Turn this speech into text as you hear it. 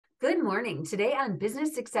Good morning. Today on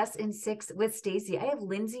Business Success in 6 with Stacie, I have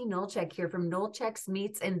Lindsay Nolechek here from Nolechek's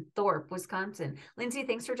Meats in Thorpe, Wisconsin. Lindsay,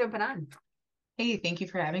 thanks for jumping on. Hey, thank you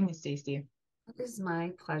for having me, Stacie. It is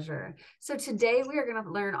my pleasure. So today we are going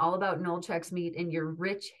to learn all about Nolechek's meat and your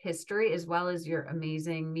rich history as well as your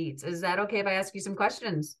amazing meats. Is that okay if I ask you some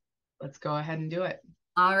questions? Let's go ahead and do it.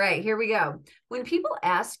 All right, here we go. When people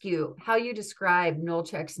ask you how you describe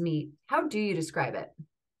Nolechek's meat, how do you describe it?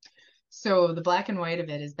 So the black and white of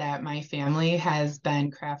it is that my family has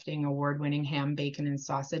been crafting award-winning ham, bacon, and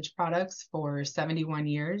sausage products for 71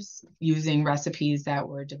 years using recipes that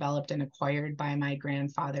were developed and acquired by my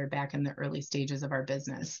grandfather back in the early stages of our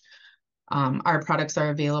business. Our products are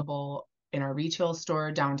available in our retail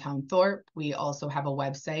store downtown Thorpe. We also have a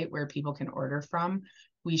website where people can order from.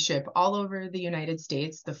 We ship all over the United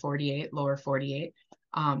States, the 48, lower 48.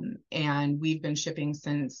 And we've been shipping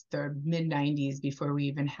since the mid 90s before we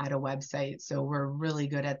even had a website. So we're really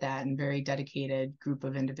good at that and very dedicated group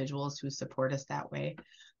of individuals who support us that way.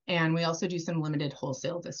 And we also do some limited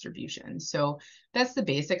wholesale distribution. So that's the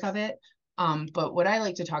basic of it. But what I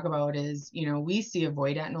like to talk about is, we see a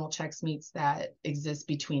void at Nolechek's Meats that exists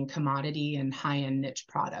between commodity and high-end niche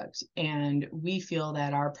product. And we feel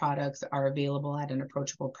that our products are available at an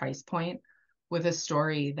approachable price point with a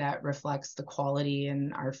story that reflects the quality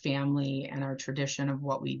and our family and our tradition of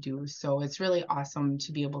what we do. So it's really awesome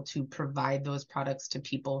to be able to provide those products to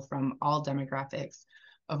people from all demographics,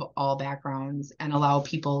 of all backgrounds, and allow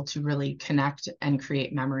people to really connect and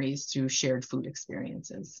create memories through shared food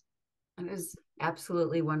experiences. It is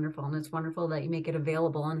absolutely wonderful. And it's wonderful that you make it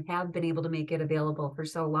available and have been able to make it available for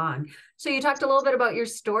so long. So you talked a little bit about your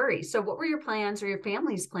story. So what were your plans or your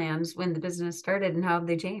family's plans when the business started and how have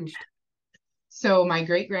they changed? So my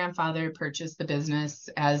great grandfather purchased the business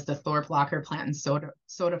as the Thorpe Locker Plant and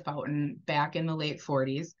soda fountain back in the late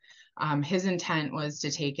 40s. His intent was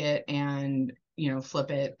to take it and flip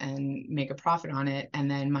it and make a profit on it. And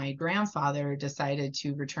then my grandfather decided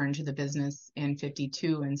to return to the business in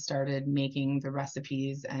 52 and started making the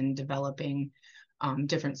recipes and developing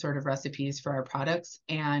different sort of recipes for our products.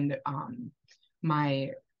 And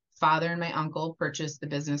my father and my uncle purchased the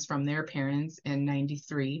business from their parents in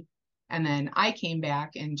 93. And then I came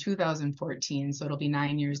back in 2014, so it'll be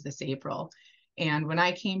 9 years this April. And when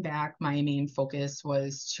I came back, my main focus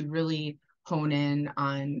was to really hone in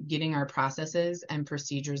on getting our processes and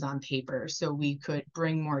procedures on paper so we could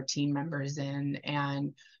bring more team members in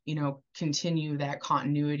and, continue that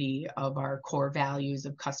continuity of our core values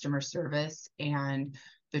of customer service and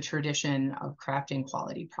the tradition of crafting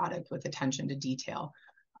quality product with attention to detail.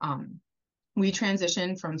 We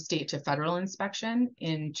transitioned from state to federal inspection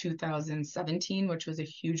in 2017, which was a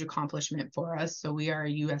huge accomplishment for us. So we are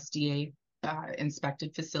a USDA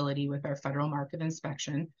inspected facility with our federal mark of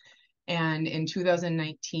inspection. And in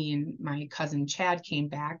 2019, my cousin Chad came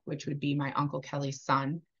back, which would be my Uncle Kelly's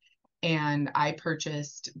son. And I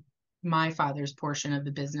purchased my father's portion of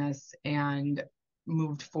the business and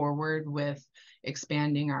moved forward with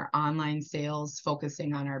expanding our online sales,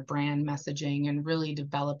 focusing on our brand messaging, and really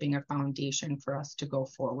developing a foundation for us to go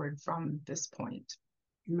forward from this point.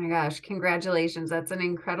 Oh my gosh, congratulations. That's an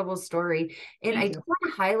incredible story. And I Thank do you. want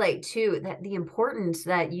to highlight too that the importance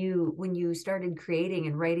that when you started creating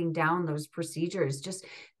and writing down those procedures, just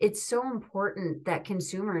it's so important that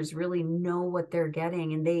consumers really know what they're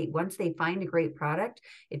getting. And once they find a great product,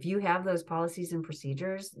 if you have those policies and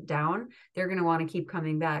procedures down, they're going to want to keep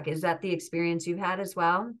coming back. Is that the experience you've had as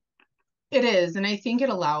well? It is. And I think it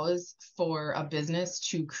allows for a business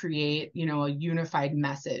to create, a unified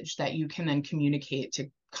message that you can then communicate to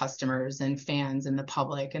customers and fans and the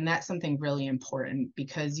public. And that's something really important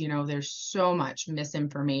because, there's so much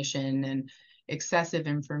misinformation and excessive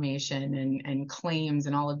information and claims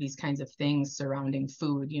and all of these kinds of things surrounding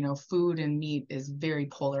food. Food and meat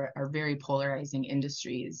are very polarizing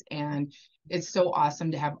industries. And it's so awesome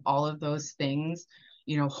to have all of those things,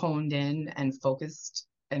 honed in and focused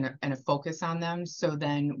and a focus on them so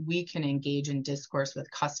then we can engage in discourse with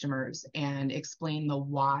customers and explain the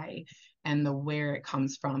why and the where it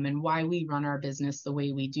comes from and why we run our business the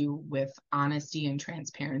way we do with honesty and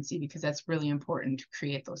transparency, because that's really important to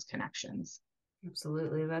create those connections.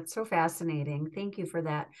 Absolutely. That's so fascinating. Thank you for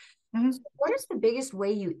that. So Mhm. what is the biggest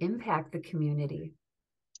way you impact the community?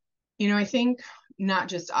 I think not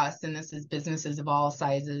just us, and this is businesses of all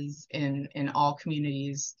sizes in all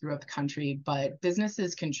communities throughout the country, but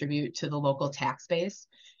businesses contribute to the local tax base.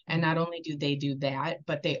 And not only do they do that,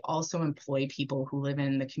 but they also employ people who live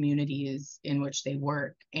in the communities in which they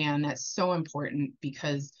work. And that's so important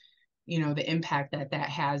because, the impact that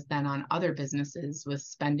has then on other businesses with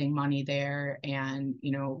spending money there and,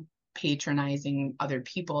 patronizing other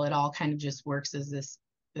people. It all kind of just works as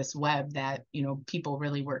this web that, you know, people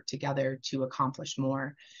really work together to accomplish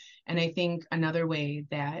more. And I think another way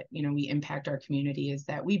that, you know, we impact our community is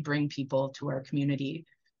that we bring people to our community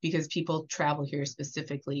because people travel here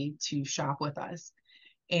specifically to shop with us.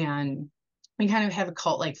 And we kind of have a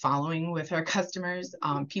cult-like following with our customers.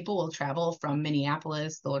 People will travel from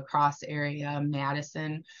Minneapolis, the La Crosse area,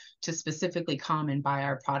 Madison, to specifically come and buy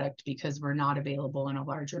our product because we're not available in a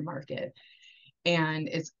larger market. And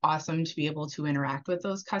it's awesome to be able to interact with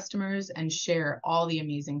those customers and share all the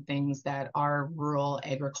amazing things that our rural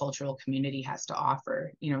agricultural community has to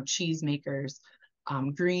offer. You know, cheesemakers,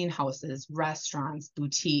 greenhouses, restaurants,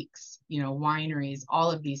 boutiques, you know, wineries,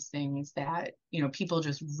 all of these things that, you know, people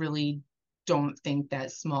just really don't think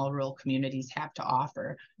that small rural communities have to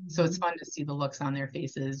offer. So it's fun to see the looks on their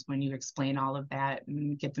faces when you explain all of that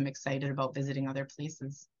and get them excited about visiting other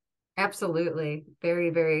places. Absolutely. Very,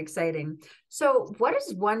 very exciting. So what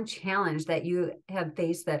is one challenge that you have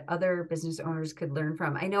faced that other business owners could learn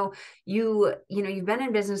from? I know you've been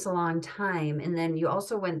in business a long time, and then you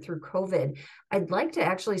also went through COVID. I'd like to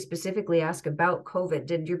actually specifically ask about COVID.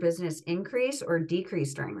 Did your business increase or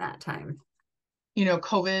decrease during that time? You know,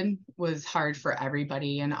 COVID was hard for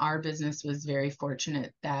everybody, and our business was very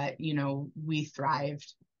fortunate that, you know, we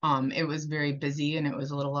thrived. It was very busy and it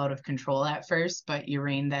was a little out of control at first, but you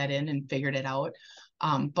reined that in and figured it out.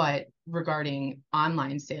 But regarding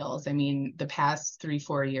online sales, I mean, the past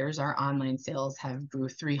 3-4 years, our online sales have grew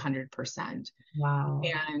 300%. Wow.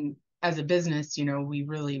 And as a business, you know, we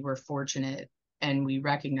really were fortunate, and we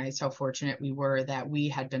recognized how fortunate we were that we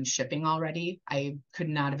had been shipping already. I could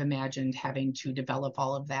not have imagined having to develop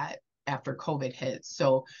all of that after COVID hit.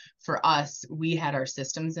 So for us, we had our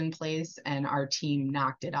systems in place and our team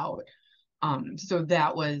knocked it out. So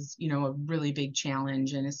that was, you know, a really big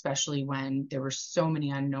challenge. And especially when there were so many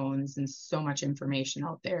unknowns and so much information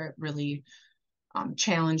out there, it really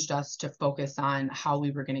challenged us to focus on how we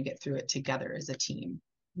were going to get through it together as a team.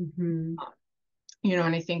 Mm-hmm. You know,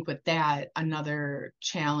 and I think with that, another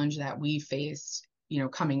challenge that we faced, you know,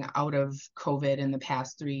 coming out of COVID in the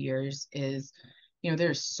past 3 years is, you know,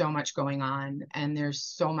 there's so much going on, and there's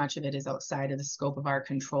so much of it is outside of the scope of our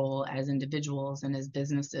control as individuals and as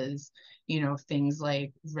businesses. You know, things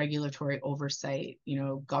like regulatory oversight, you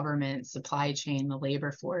know, government, supply chain, the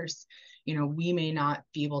labor force. You know, we may not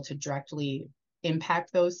be able to directly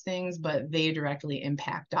impact those things, but they directly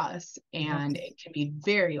impact us. And it can be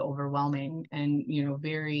very overwhelming and, you know,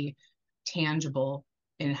 very tangible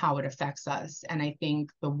in how it affects us. And I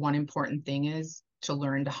think the one important thing is to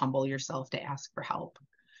learn to humble yourself to ask for help.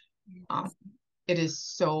 It is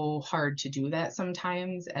so hard to do that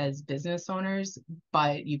sometimes as business owners,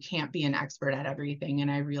 but you can't be an expert at everything.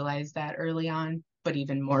 And I realized that early on, but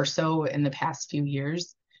even more so in the past few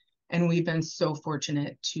years. And we've been so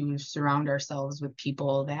fortunate to surround ourselves with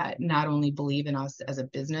people that not only believe in us as a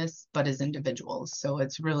business, but as individuals. So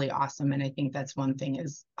it's really awesome. And I think that's one thing,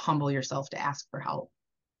 is humble yourself to ask for help.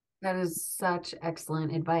 That is such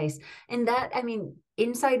excellent advice. And that, I mean,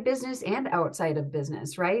 inside business and outside of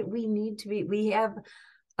business, right? We have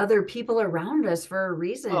other people around us for a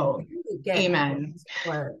reason. Oh, amen.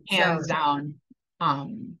 Hands down.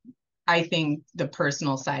 I think the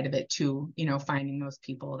personal side of it too, you know, finding those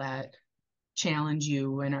people that challenge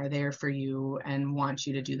you and are there for you and want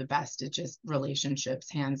you to do the best. It just,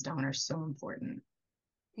 relationships, hands down, are so important.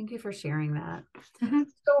 Thank you for sharing that. Mm-hmm.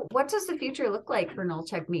 So what does the future look like for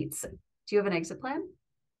Nolechek Meats? Do you have an exit plan?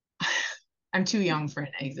 I'm too young for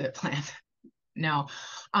an exit plan. No.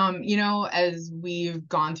 You know, as we've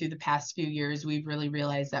gone through the past few years, we've really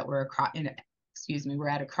realized that we're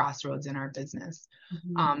at a crossroads in our business.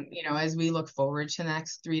 Mm-hmm. You know, as we look forward to the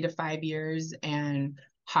next 3 to 5 years and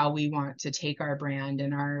how we want to take our brand,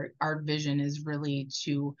 and our vision is really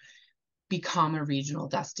to become a regional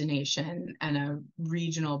destination and a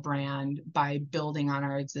regional brand by building on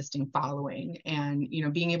our existing following, and, you know,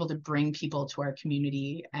 being able to bring people to our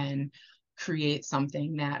community and create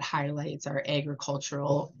something that highlights our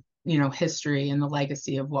agricultural, you know, history and the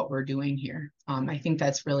legacy of what we're doing here. I think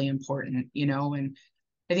that's really important, you know, and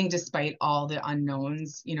I think despite all the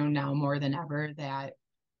unknowns, you know, now more than ever, that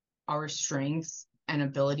our strengths and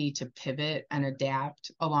ability to pivot and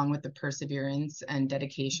adapt, along with the perseverance and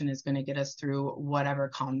dedication, is going to get us through whatever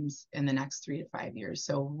comes in the next 3 to 5 years.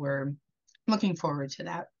 So we're looking forward to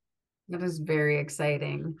that. That is very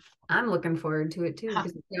exciting. I'm looking forward to it too,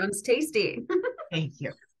 because it sounds tasty. Thank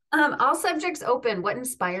you. All subjects open. What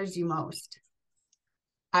inspires you most?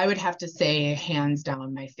 I would have to say, hands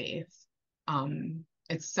down, my faith.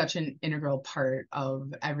 it's such an integral part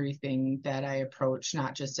of everything that I approach,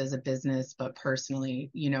 not just as a business, but personally,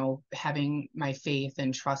 you know, having my faith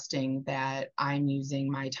and trusting that I'm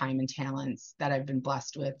using my time and talents that I've been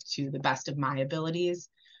blessed with to the best of my abilities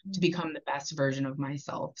to become the best version of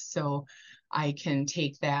myself. So I can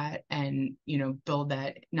take that and, you know, build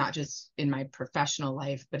that not just in my professional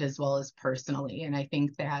life, but as well as personally. And I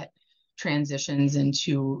think that transitions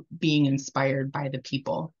into being inspired by the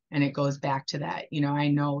people. And it goes back to that, you know, I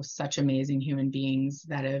know such amazing human beings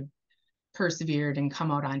that have persevered and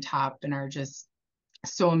come out on top and are just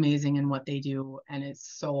so amazing in what they do. And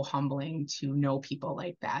it's so humbling to know people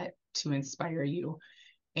like that to inspire you.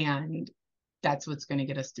 And that's what's going to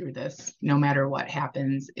get us through this, no matter what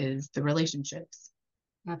happens, is the relationships.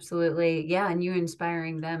 Absolutely. Yeah. And you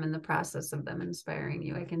inspiring them in the process of them inspiring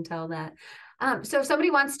you. I can tell that. So if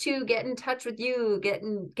somebody wants to get in touch with you, get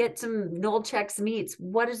some Nolechek's meats,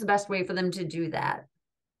 what is the best way for them to do that?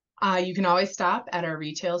 You can always stop at our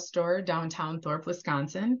retail store downtown Thorpe,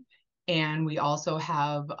 Wisconsin. And we also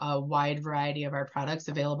have a wide variety of our products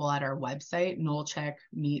available at our website,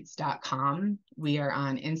 nolechekmeats.com. We are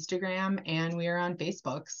on Instagram and we are on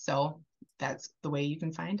Facebook. So that's the way you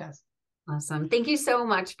can find us. Awesome. Thank you so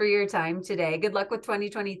much for your time today. Good luck with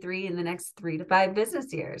 2023 and the next 3 to 5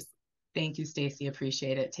 business years. Thank you, Stacie.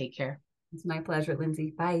 Appreciate it. Take care. It's my pleasure,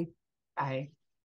 Lindsay. Bye. Bye.